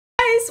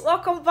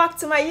welcome back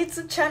to my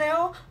YouTube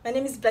channel. My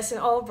name is Blessing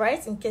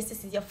Albright. In case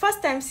this is your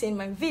first time seeing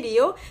my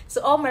video,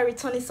 so all my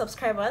returning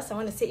subscribers, I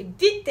want to say a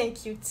big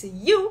thank you to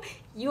you.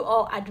 You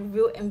all are the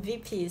real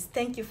MVPs.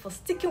 Thank you for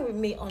sticking with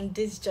me on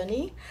this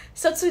journey.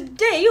 So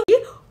today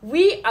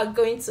we are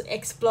going to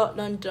explore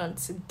London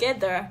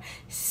together.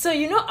 So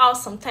you know how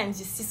sometimes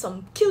you see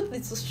some cute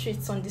little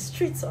streets on the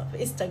streets of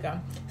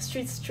Instagram,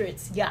 streets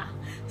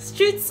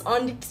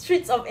on the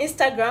streets of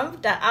Instagram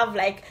that have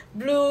like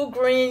blue,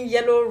 green,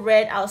 yellow,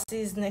 red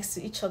houses next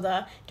to each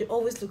other. They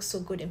always look so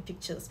good in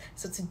pictures.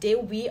 So today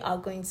we are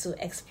going to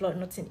explore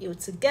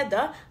Nottinghill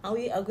together, and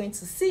we are going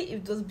to see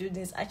if those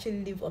buildings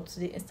actually live up to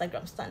the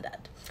Instagram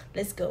standard.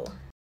 Let's go.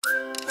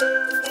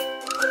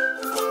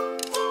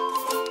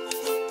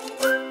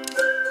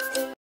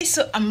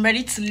 So I'm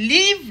ready to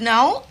leave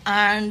now,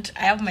 and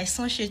I have my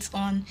sunshades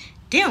on.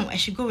 Damn, I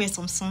should go wear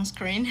some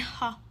sunscreen.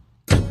 Ha.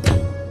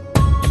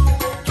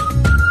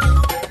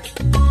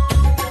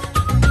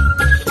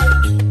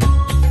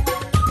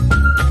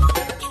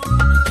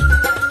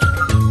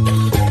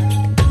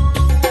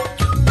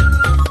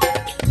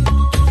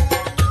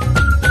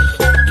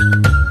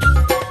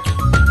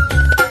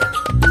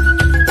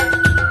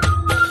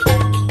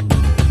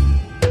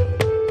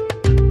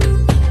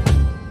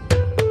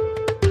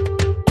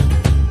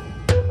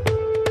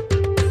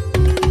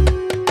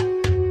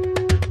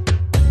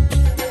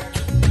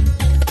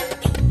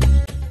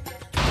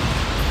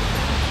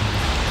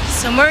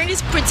 So I'm wearing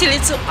this pretty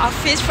little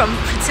outfit from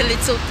Pretty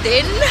Little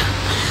Thing,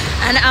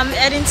 and I'm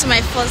heading to my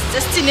first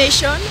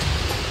destination.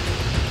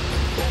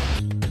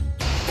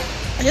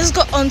 I just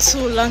got onto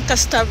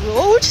Lancaster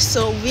Road,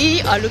 so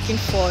we are looking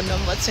for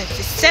number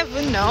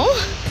 27 now.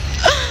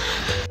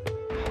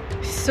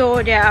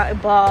 So there are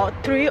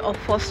about 3 or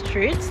 4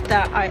 streets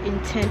that I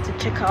intend to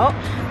check out,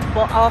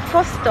 but our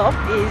first stop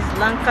is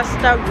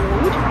Lancaster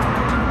Road.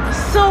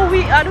 So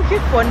we are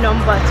looking for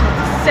number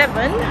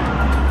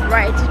 27.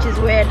 Right, which is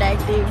where like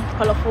the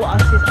colorful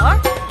houses are.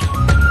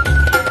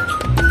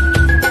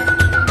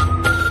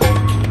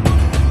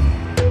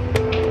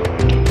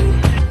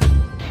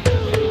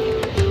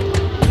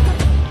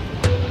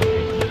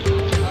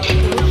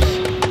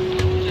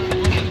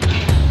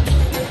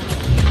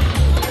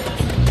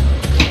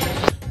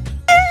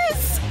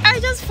 Yes, I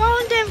just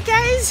found them,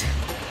 guys.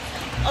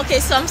 Okay,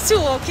 so I'm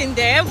still walking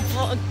there,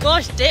 but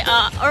gosh, they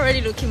are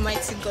already looking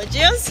mighty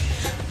gorgeous.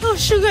 Oh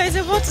sugar, it's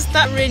about to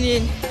start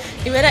raining.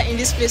 The weather in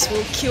this place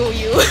will kill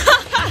you.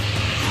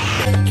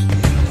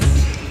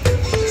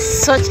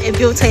 Such a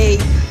beauty.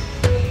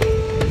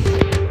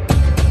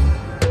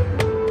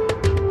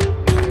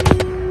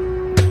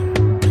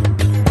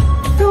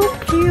 So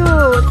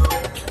cute.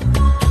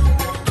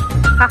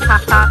 I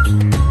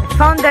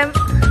found them.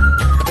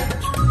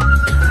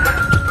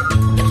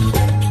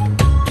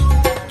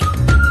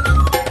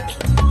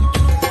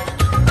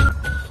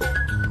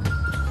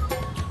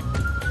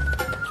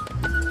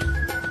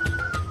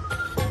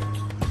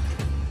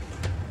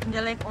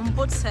 They're like on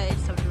both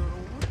sides of the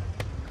road.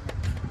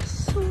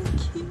 So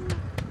cute.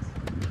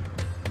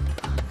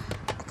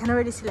 I can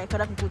already see like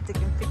other people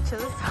taking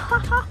pictures.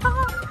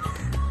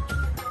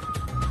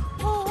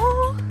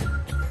 Oh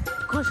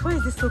gosh, why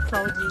is it so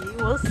cloudy?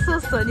 It was so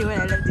sunny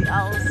when I left the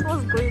house.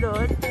 What's going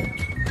on?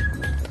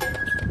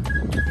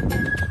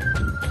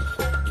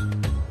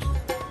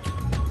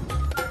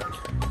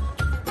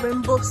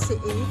 Rainbow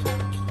City,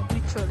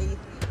 literally.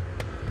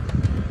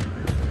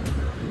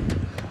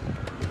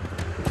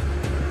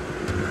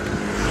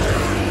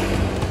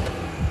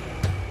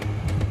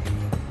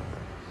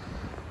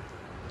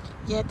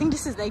 Yeah, I think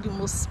this is like the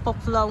most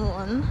popular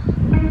one.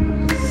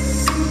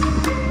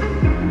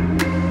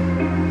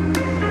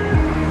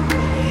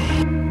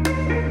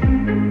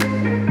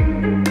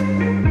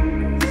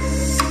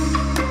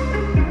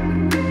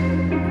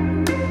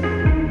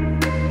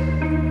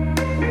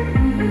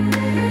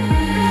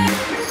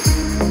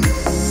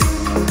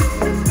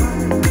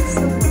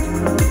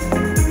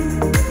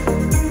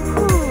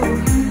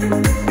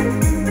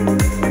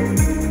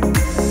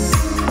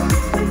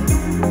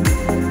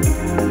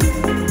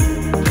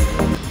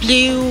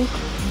 Blue,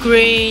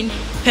 green,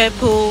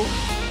 purple,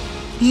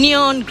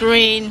 neon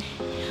green.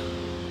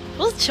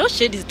 What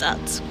shade is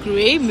that?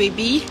 Grey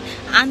maybe,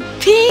 and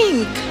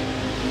pink.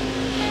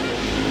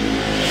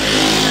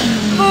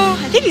 Oh,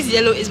 I think this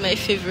yellow is my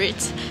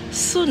favorite.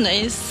 So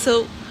nice,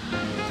 so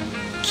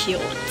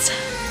cute.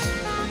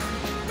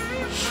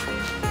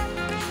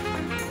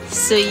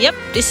 So yep,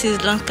 this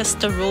is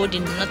Lancaster Road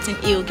in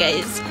Nottinghill,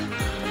 guys.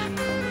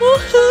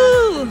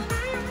 Woohoo!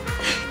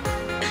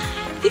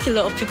 I think a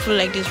lot of people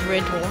like this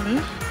red one.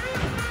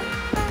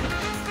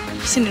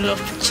 I've seen a lot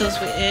of pictures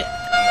with it.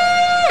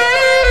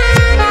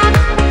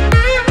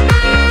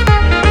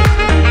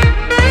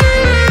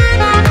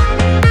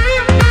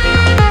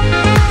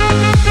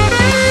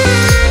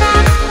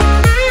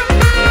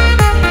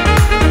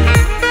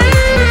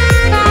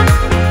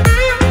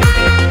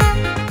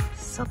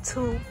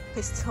 Subtle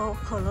pastel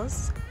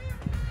colors.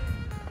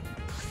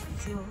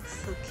 Still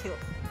so cute.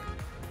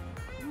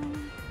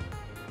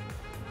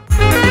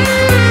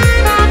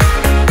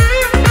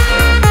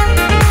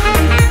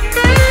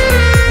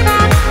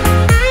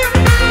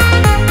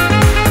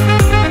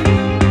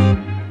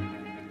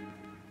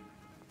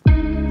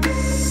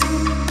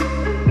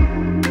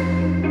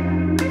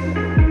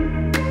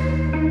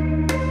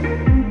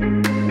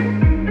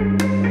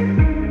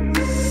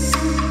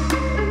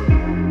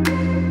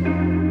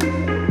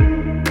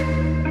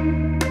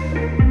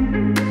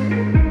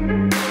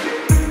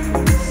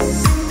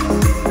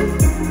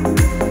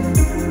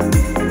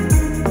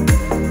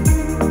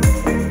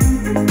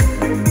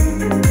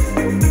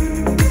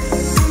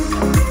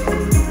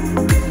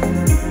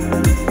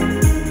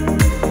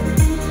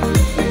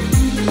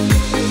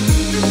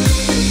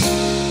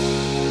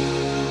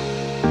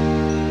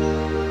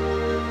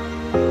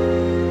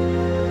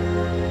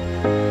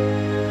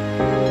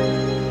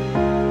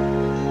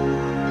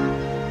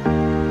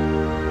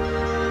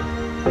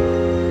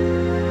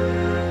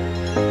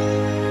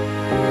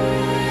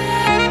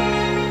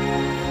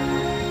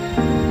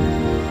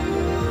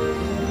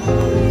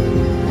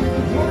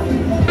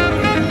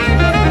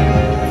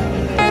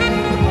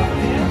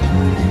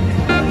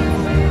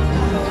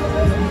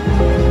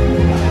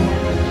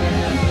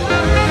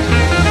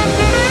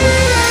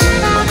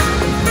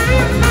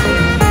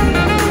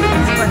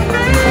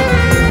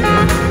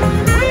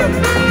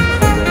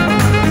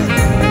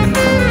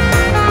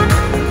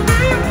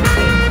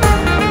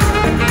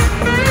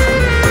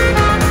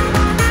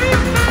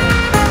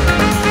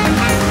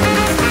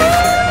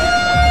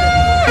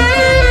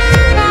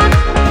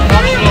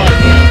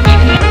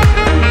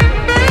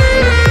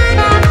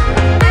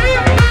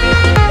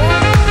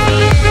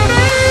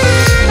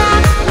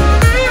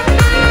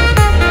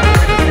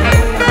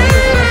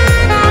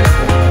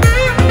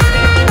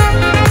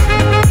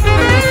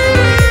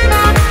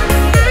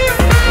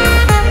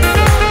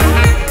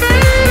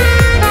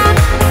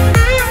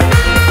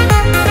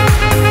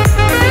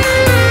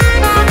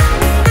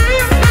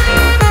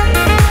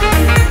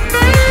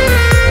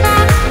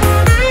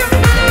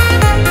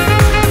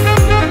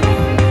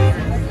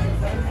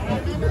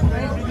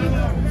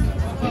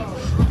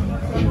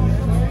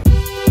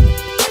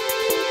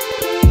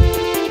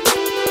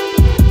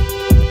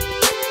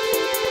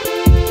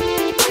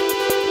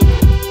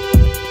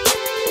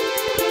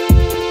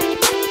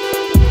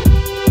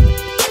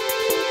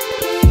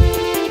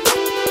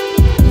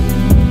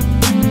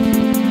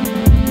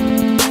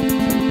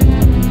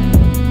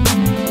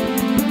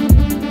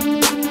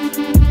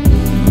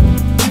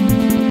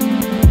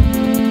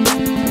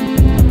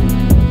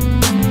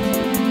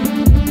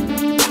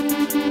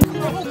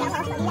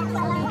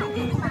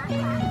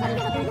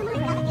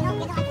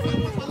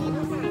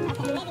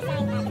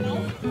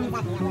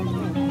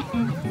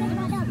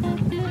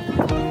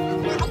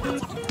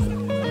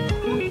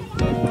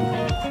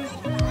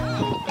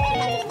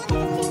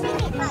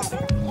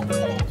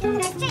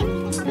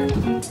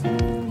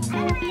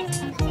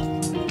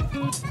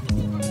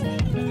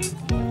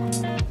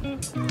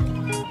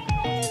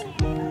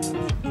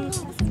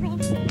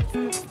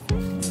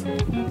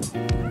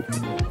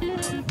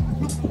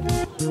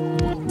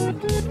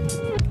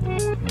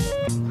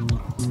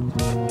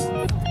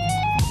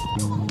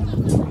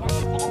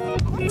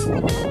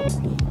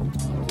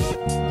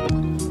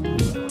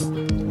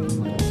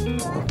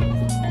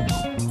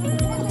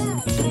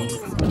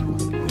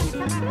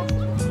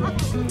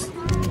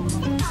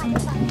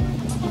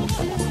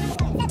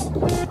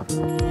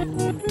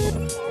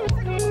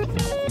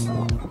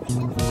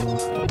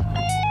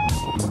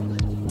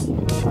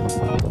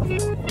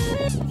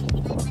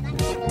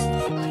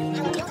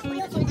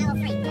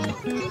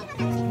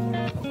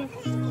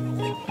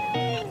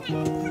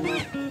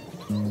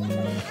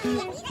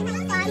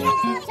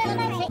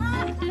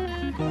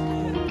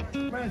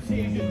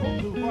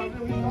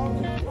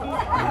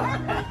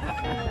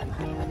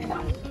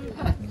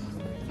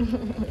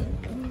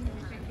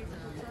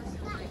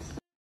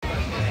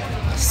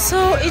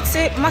 So it's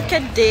a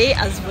market day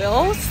as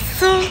well.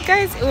 So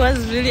guys, it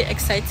was really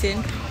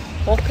exciting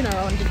walking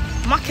around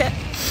the market.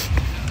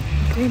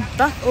 Going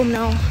back home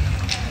now.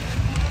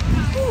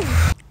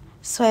 Whew.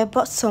 So I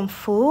bought some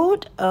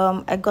food.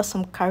 I got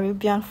some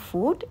Caribbean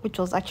food, which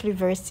was actually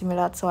very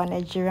similar to our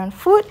Nigerian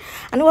food,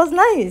 and it was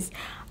nice.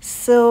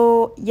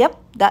 So yep,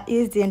 that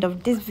is the end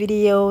of this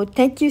video.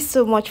 Thank you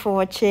so much for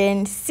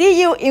watching.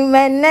 See you in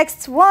my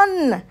next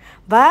one.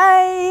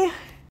 Bye.